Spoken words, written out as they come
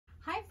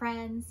Hi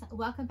friends,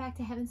 welcome back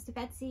to Heavens to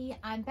Betsy.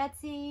 I'm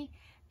Betsy,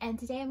 and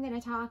today I'm going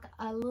to talk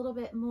a little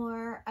bit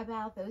more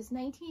about those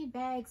 19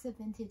 bags of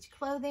vintage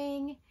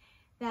clothing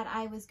that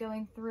I was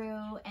going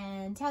through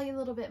and tell you a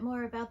little bit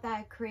more about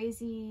that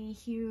crazy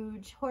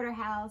huge hoarder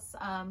house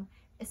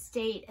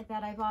estate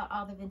that I bought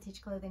all the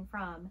vintage clothing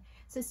from.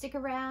 So stick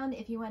around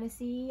if you want to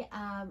see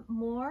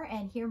more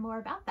and hear more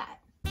about that.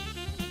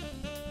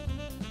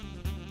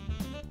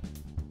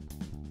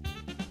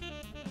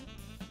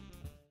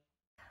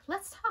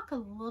 Let's talk a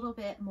little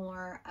bit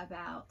more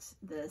about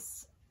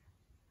this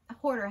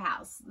hoarder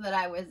house that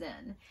I was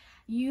in.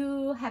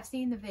 You have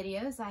seen the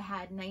videos. I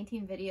had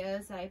 19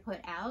 videos that I put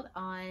out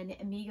on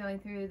me going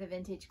through the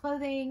vintage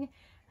clothing,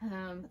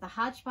 the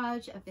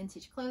hodgepodge of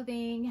vintage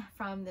clothing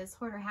from this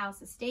hoarder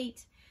house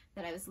estate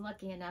that I was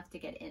lucky enough to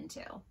get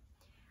into.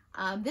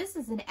 This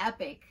is an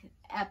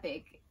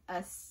epic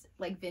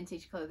like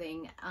vintage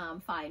clothing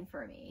find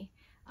for me.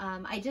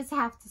 I just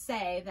have to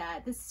say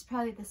that this is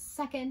probably the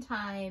second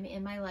time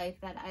in my life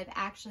that I've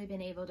actually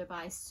been able to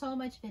buy so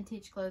much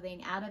vintage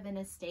clothing out of an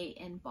estate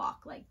in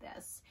bulk like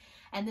this.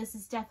 And this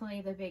is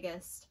definitely the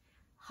biggest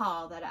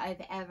haul that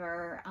I've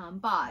ever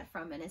bought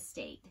from an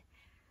estate.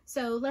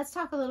 So let's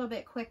talk a little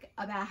bit quick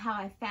about how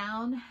I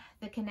found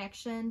the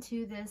connection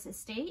to this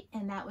estate,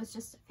 and that was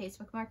just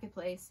Facebook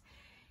Marketplace.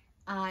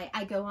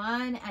 I go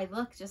on, I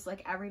look just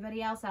like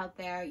everybody else out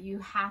there. You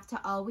have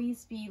to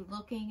always be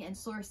looking and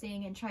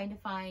sourcing and trying to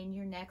find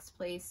your next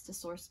place to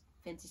source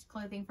vintage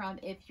clothing from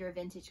if you're a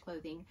vintage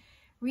clothing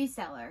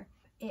reseller.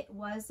 It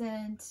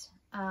wasn't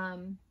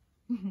the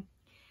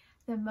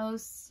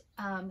most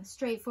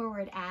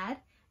straightforward ad.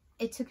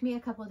 It took me a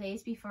couple of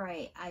days before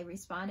I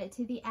responded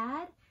to the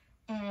ad,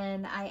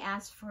 and I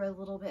asked for a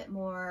little bit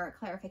more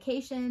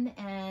clarification,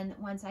 and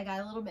once I got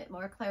a little bit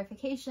more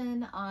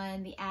clarification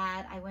on the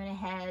ad, I went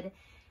ahead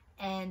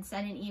and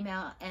sent an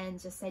email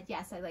and just said,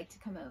 yes, I'd like to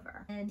come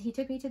over. And he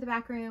took me to the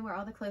back room where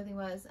all the clothing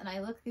was, and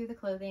I looked through the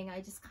clothing. I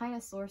just kind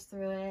of sourced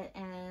through it,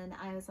 and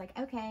I was like,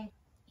 okay.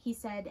 He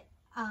said,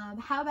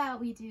 how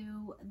about we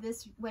do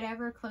this,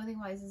 whatever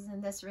clothing-wise is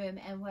in this room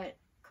and what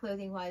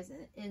clothing-wise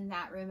in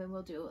that room, and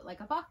we'll do it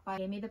like a bulk buy. He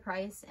gave me the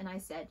price, and I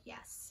said,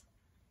 yes.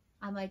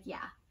 I'm like,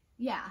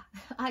 yeah,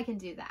 I can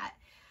do that.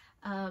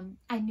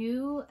 I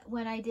knew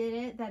when I did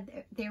it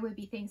that there would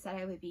be things that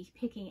I would be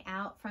picking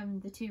out from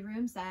the two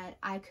rooms that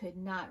I could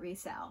not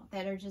resell,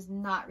 that are just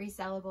not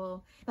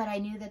resellable. But I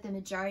knew that the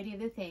majority of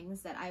the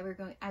things that I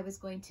was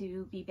going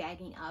to be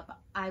bagging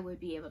up, I would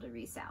be able to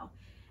resell.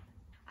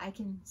 I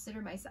consider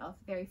myself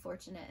very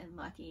fortunate and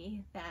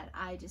lucky that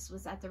I just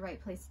was at the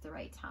right place at the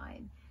right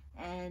time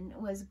and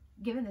was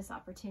given this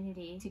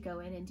opportunity to go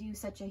in and do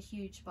such a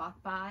huge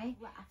bulk buy.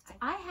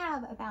 I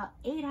have about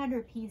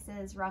 800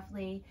 pieces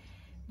roughly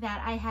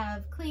that I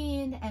have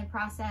cleaned and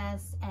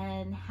processed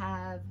and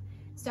have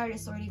started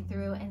sorting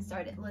through and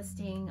started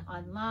listing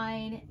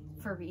online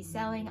for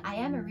reselling. I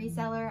am a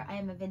reseller, I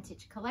am a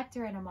vintage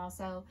collector, and I'm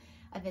also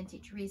a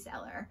vintage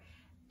reseller.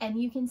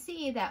 And you can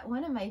see that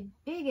one of my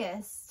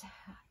biggest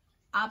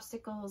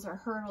obstacles or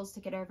hurdles to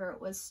get over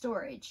was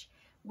storage.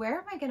 Where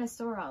am I going to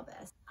store all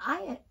this?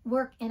 I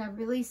work in a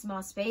really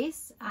small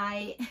space.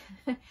 I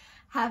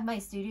have my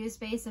studio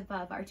space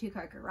above our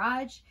two-car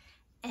garage,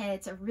 and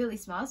it's a really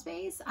small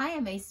space. I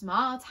am a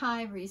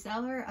small-time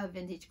reseller of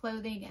vintage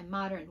clothing and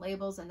modern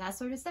labels and that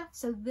sort of stuff.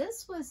 So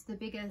this was the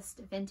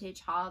biggest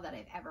vintage haul that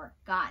I've ever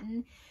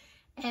gotten.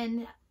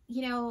 And,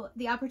 you know,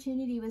 the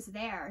opportunity was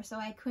there, so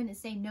I couldn't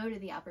say no to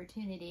the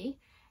opportunity.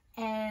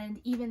 And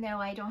even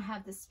though I don't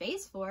have the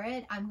space for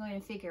it, I'm going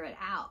to figure it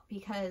out,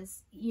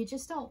 because you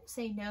just don't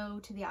say no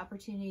to the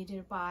opportunity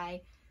to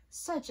buy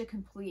such a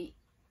complete,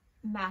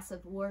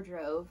 massive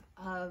wardrobe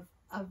of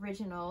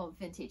original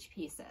vintage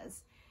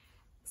pieces.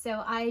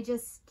 So I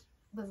just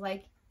was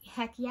like,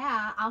 heck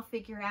yeah, I'll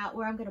figure out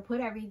where I'm going to put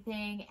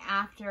everything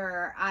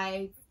after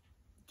I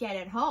get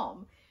it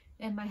home.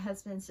 And my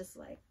husband's just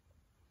like,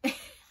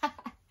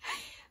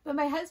 but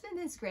my husband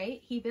is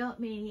great. He built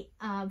me,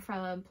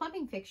 from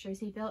plumbing fixtures,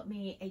 he built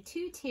me a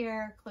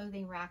 2-tier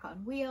clothing rack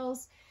on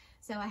wheels.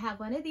 So I have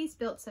one of these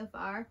built so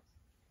far.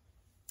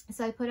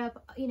 So I put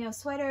up, you know,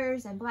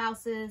 sweaters and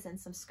blouses and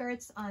some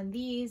skirts on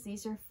these.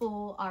 These are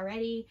full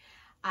already.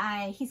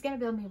 He's going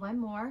to build me one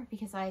more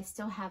because I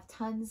still have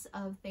tons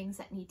of things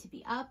that need to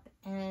be up.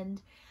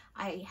 And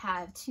I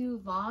have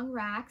 2 long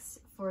racks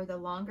for the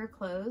longer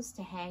clothes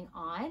to hang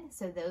on.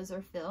 So those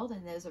are filled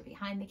and those are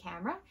behind the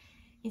camera.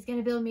 He's going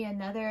to build me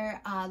another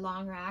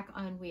long rack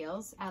on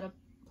wheels out of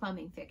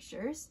plumbing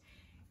fixtures,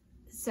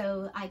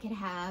 so I could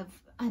have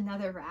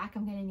another rack.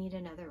 I'm going to need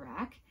another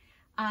rack.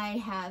 I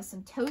have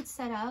some totes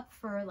set up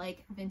for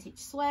like vintage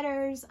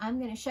sweaters. I'm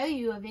going to show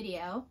you a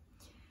video.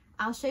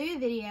 I'll show you a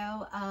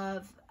video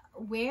of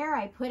where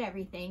I put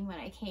everything when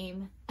I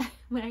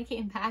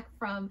came back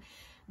from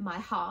my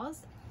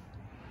hauls.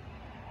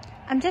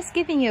 I'm just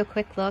giving you a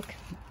quick look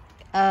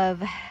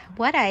of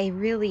what I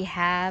really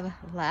have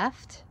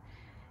left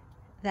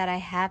that I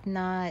have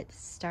not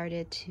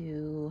started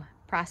to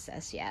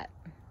process yet.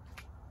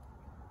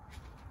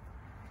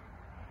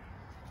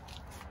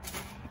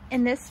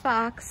 And this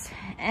box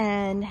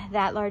and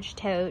that large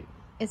tote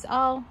is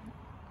all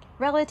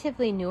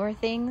relatively newer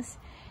things.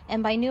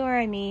 And by newer,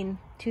 I mean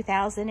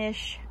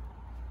 2000-ish,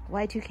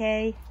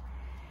 Y2K.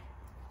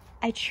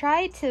 I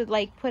tried to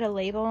like put a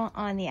label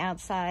on the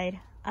outside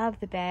of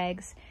the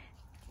bags.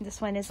 This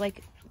one is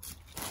like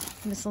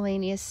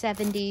miscellaneous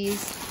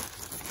 70s.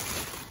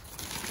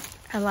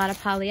 A lot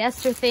of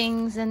polyester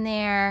things in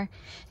there.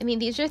 I mean,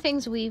 these are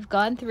things we've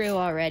gone through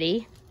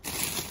already.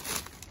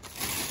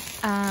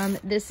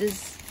 This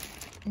is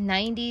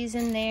 90s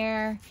in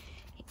there.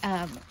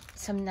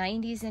 Some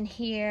 90s in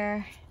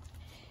here.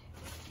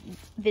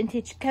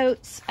 Vintage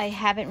coats. I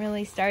haven't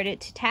really started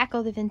to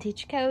tackle the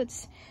vintage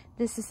coats.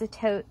 This is a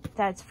tote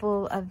that's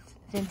full of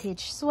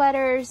vintage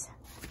sweaters.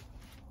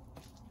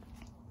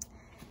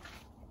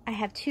 I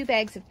have 2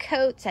 bags of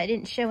coats. I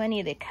didn't show any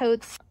of the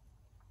coats.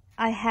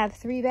 I have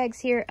 3 bags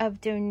here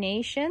of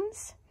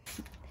donations.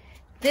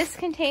 This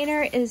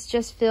container is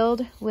just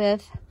filled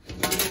with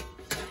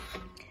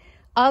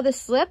all the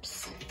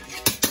slips.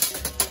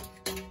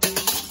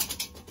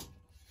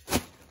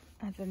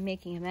 I've been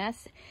making a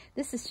mess.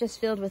 This is just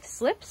filled with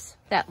slips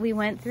that we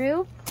went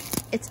through.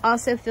 It's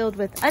also filled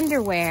with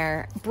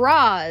underwear,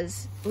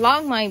 bras,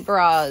 long line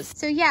bras.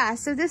 So yeah,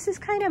 so this is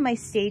kind of my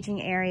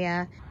staging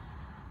area.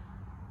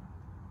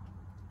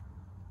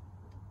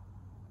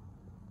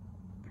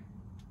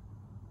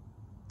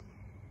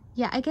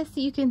 Yeah, I guess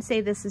you can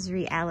say this is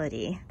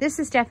reality. This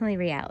is definitely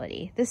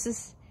reality. This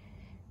is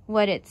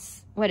what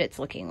it's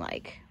looking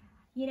like.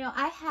 You know,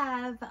 I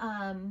have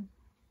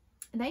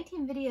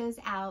 19 videos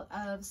out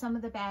of some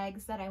of the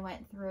bags that I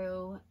went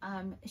through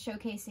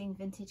showcasing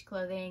vintage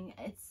clothing.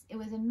 It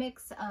was a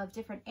mix of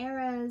different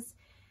eras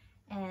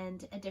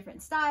and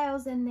different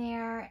styles in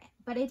there,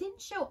 but I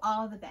didn't show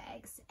all the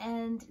bags.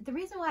 And the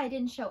reason why I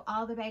didn't show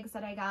all the bags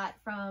that I got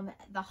from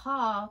the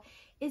haul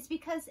is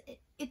because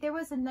there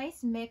was a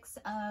nice mix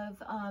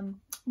of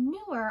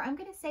newer, I'm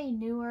gonna say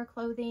newer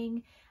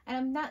clothing, and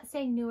I'm not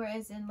saying newer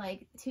as in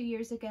like 2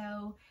 years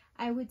ago.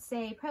 I would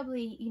say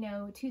probably, you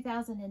know,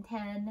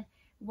 2010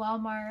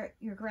 Walmart,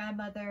 your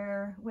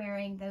grandmother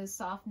wearing those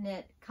soft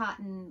knit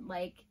cotton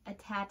like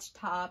attached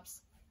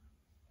tops.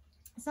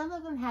 Some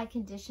of them had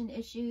condition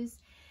issues,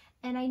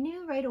 and I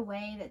knew right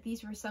away that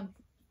these were some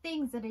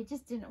things that I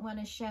just didn't want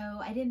to show.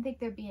 I didn't think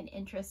there'd be an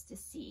interest to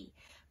see.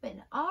 But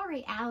in all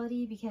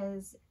reality,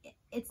 because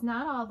it's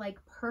not all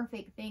like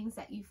perfect things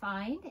that you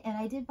find, and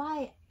I did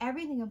buy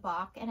everything in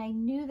bulk, and I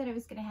knew that I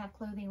was going to have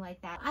clothing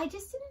like that. I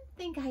just didn't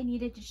think I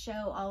needed to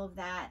show all of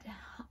that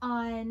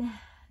on,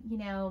 you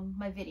know,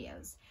 my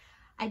videos.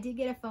 I did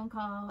get a phone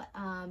call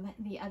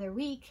the other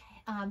week.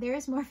 There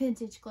is more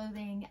vintage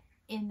clothing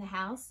in the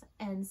house,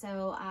 and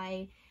so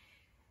I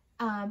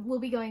will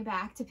be going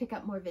back to pick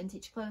up more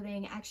vintage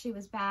clothing. Actually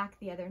was back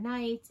the other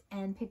night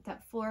and picked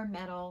up 4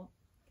 metal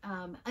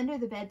under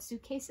the bed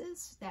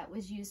suitcases that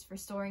was used for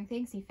storing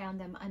things. He found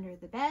them under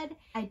the bed.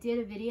 I did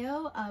a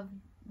video of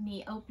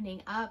me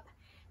opening up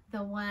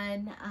the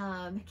one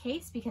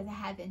case because I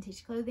had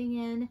vintage clothing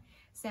in.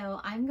 So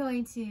I'm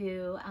going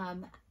to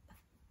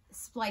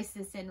splice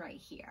this in right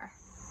here.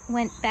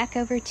 Went back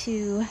over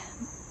to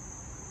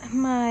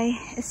my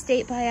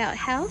estate buyout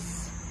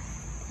house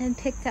and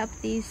picked up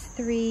these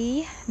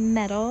 3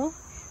 metal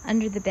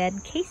under the bed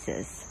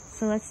cases.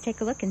 So let's take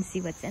a look and see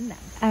what's in them.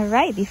 All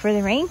right, before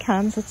the rain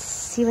comes, let's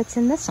see what's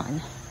in this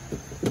one.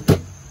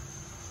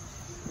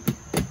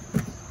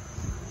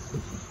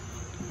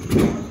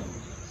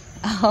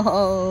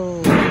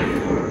 Oh,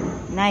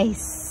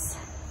 nice.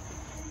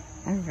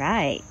 All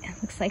right,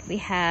 looks like we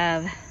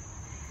have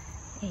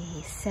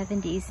a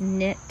 70s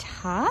knit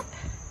top.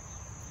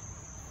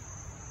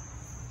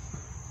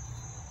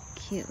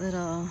 Cute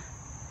little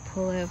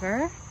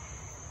pullover.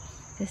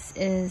 This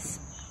is,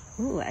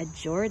 ooh, a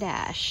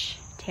Jordache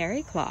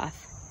terry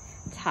cloth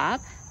top.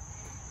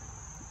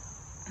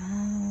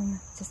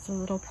 Just a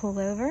little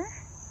pullover.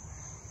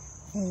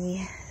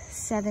 A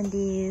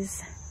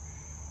 70s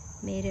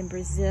made in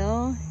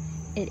Brazil.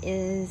 It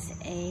is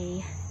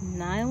a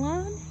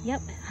nylon.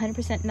 Yep,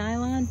 100%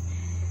 nylon.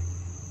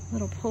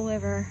 Little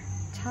pullover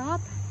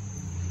top.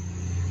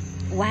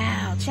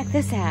 Wow, check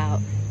this out.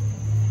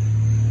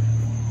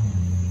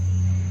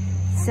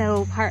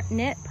 So part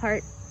knit,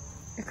 part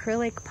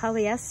acrylic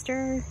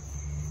polyester.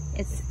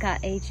 It's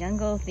got a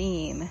jungle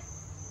theme.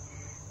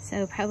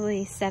 So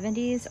probably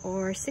 70s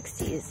or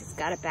 60s. It's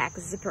got a back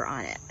zipper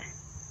on it.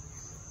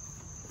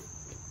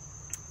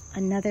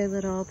 Another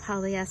little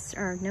polyester,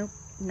 or nope,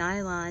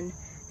 nylon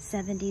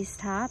 70s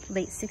top,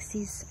 late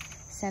 60s,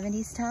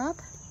 70s top.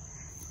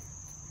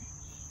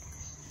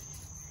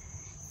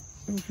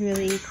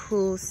 Really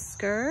cool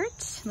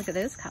skirt. Look at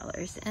those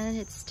colors. And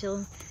it's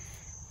still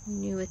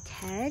new with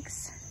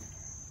tags.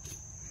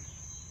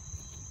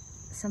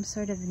 Some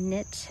sort of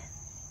knit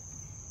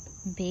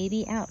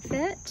baby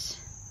outfit.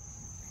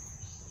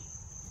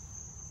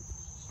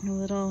 A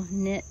little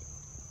knit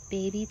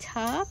baby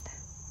top.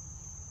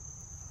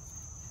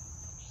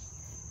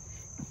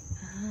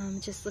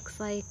 Just looks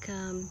like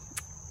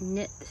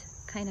knit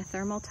kind of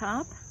thermal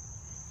top.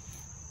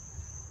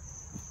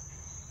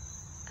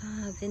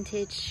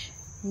 Vintage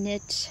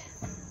knit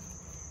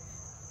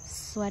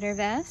sweater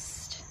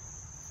vest.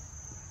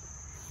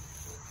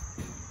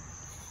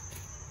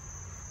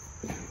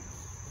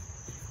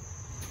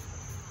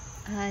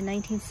 Uh,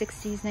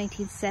 1960s,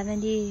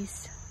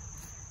 1970s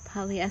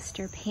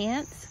polyester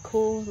pants.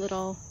 Cool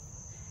little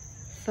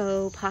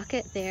faux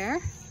pocket there.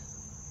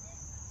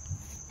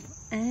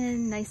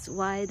 And nice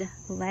wide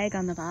leg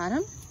on the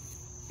bottom.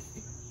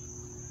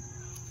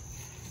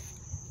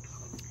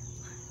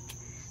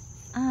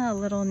 A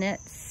little knit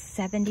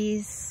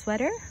 70s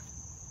sweater.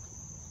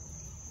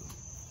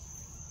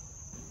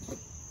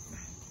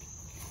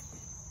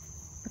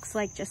 Looks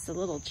like just a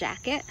little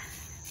jacket,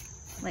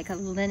 like a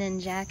linen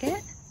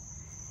jacket.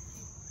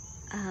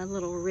 A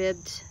little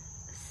ribbed,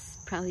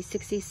 probably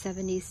 60s,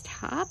 70s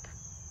top.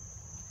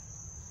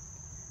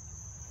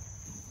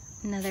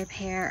 Another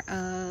pair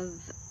of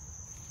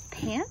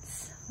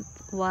pants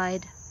with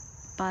wide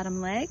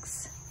bottom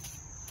legs.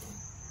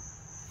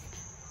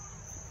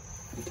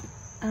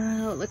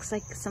 It looks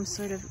like some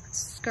sort of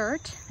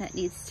skirt that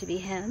needs to be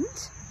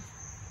hemmed.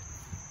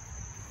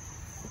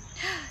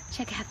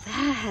 Check out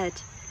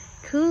that.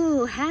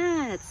 Cool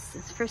hats.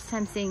 It's the first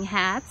time seeing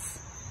hats.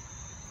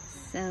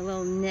 So a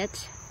little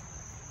knit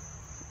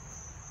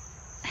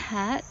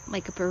hat,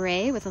 like a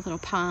beret with a little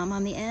palm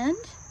on the end.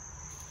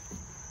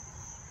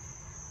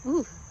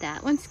 Ooh,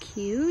 that one's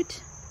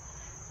cute.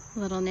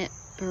 Little knit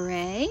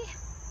beret.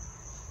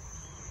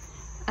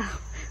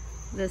 Oh,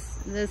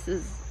 this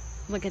is,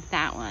 look at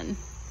that one.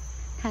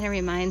 Kind of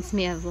reminds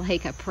me of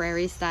like a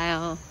prairie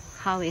style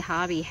Holly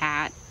Hobby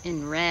hat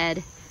in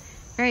red.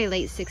 Very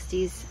late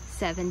 60s,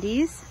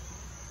 70s.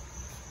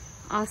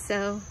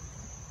 Also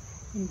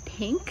in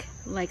pink,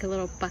 like a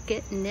little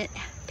bucket knit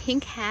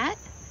pink hat.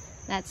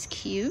 That's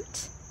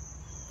cute.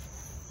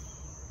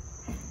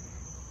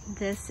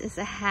 This is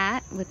a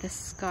hat with a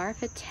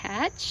scarf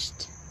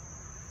attached.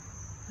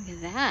 Look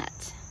at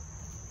that.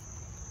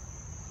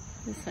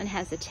 This one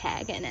has a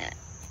tag in it.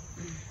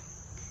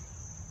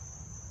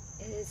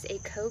 It is a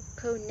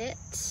cocoa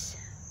knit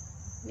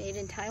made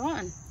in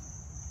Taiwan.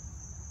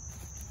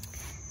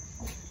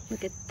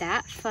 Look at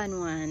that fun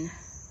one.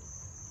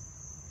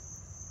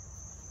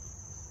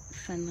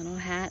 Fun little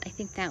hat. I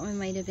think that one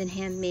might have been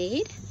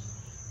handmade.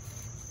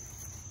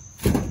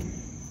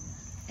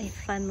 A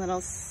fun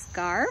little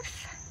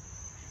scarf.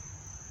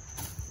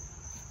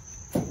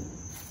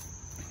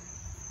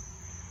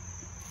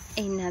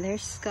 Another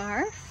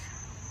scarf.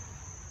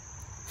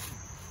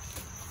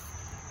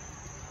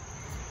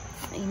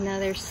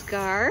 Another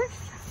scarf.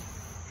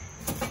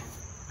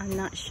 I'm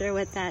not sure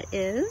what that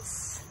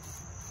is,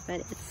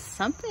 but it's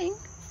something.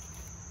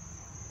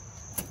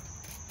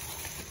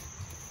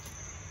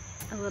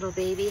 A little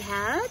baby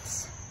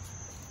hat.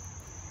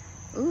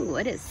 Ooh,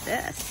 what is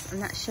this? I'm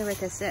not sure what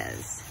this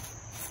is.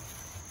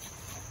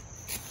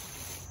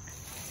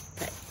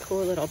 But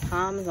cool little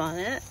palms on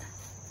it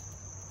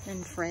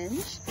and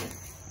fringe,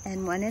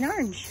 and one in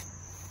orange.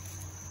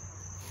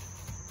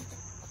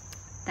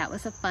 That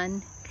was a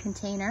fun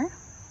container.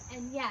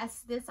 And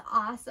yes, this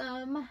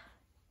awesome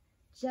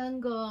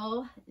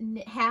jungle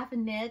half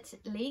knit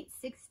late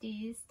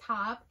 60s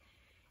top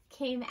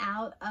came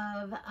out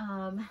of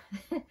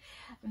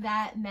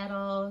that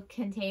metal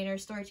container,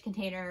 storage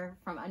container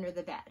from under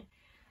the bed.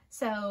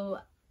 So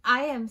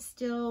I am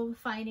still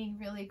finding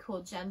really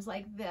cool gems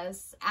like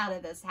this out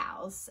of this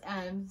house.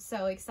 I'm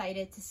so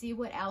excited to see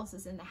what else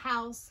is in the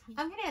house.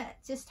 I'm gonna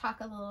just talk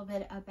a little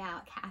bit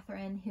about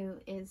Catherine, who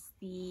is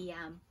the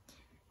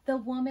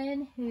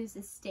woman whose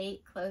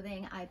estate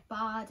clothing I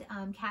bought.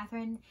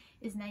 Catherine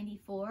is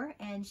 94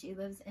 and she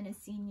lives in a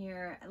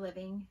senior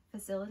living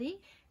facility.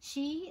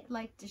 She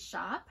liked to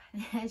shop,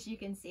 as you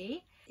can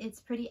see. It's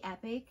pretty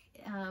epic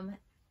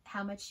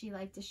how much she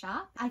liked to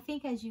shop. I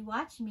think as you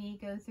watch me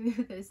go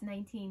through those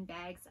 19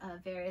 bags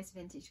of various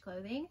vintage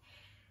clothing,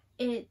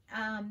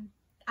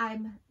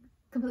 I'm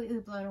completely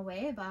blown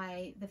away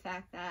by the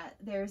fact that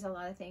there's a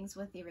lot of things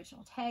with the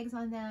original tags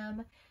on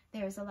them.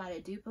 There's a lot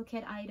of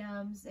duplicate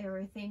items. There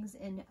were things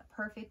in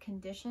perfect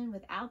condition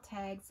without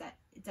tags that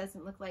it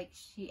doesn't look like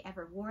she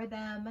ever wore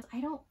them.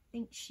 I don't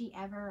think she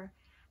ever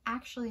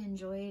actually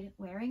enjoyed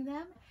wearing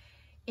them.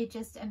 It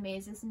just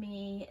amazes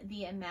me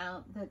the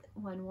amount that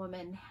one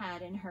woman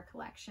had in her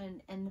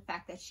collection and the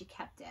fact that she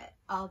kept it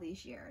all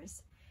these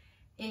years.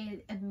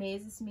 It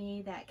amazes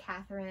me that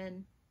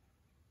Catherine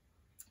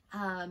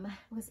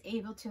was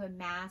able to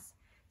amass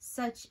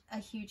such a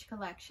huge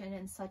collection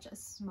in such a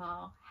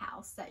small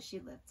house that she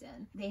lived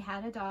in. They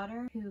had a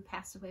daughter who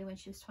passed away when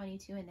she was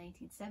 22 in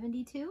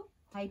 1972.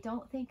 I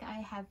don't think I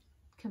have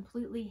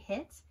completely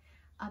hit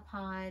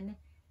upon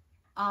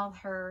all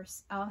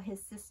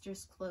his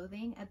sister's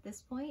clothing at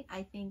this point.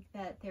 I think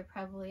that they're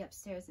probably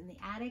upstairs in the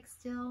attic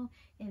still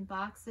in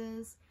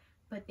boxes,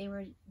 but they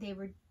were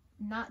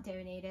not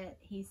donated.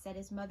 He said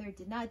his mother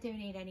did not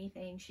donate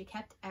anything. She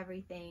kept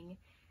everything.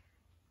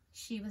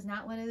 She was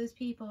not one of those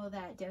people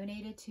that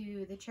donated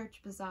to the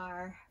church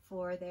bazaar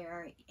for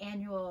their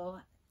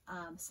annual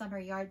summer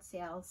yard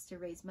sales to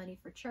raise money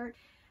for church.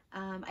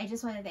 I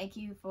just want to thank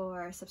you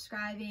for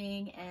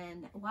subscribing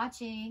and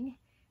watching,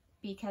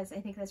 because I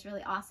think that's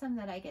really awesome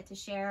that I get to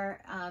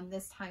share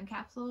this time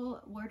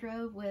capsule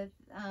wardrobe with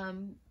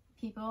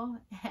people.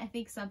 I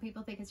think some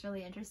people think it's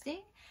really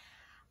interesting.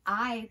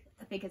 I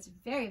think it's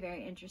very,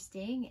 very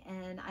interesting,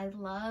 and I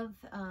love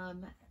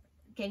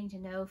getting to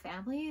know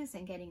families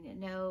and getting to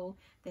know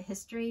the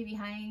history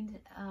behind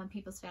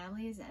people's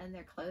families and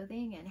their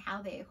clothing and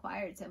how they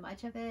acquired so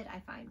much of it. I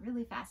find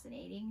really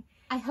fascinating.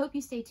 I hope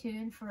you stay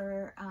tuned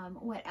for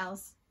what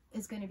else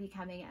is going to be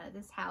coming out of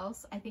this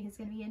house. I think it's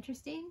going to be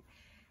interesting.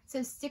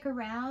 So stick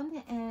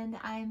around, and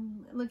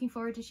I'm looking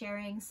forward to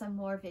sharing some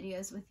more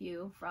videos with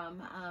you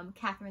from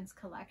Catherine's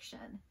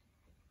collection.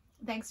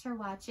 Thanks for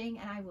watching,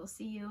 and I will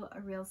see you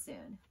real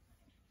soon.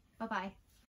 Bye-bye.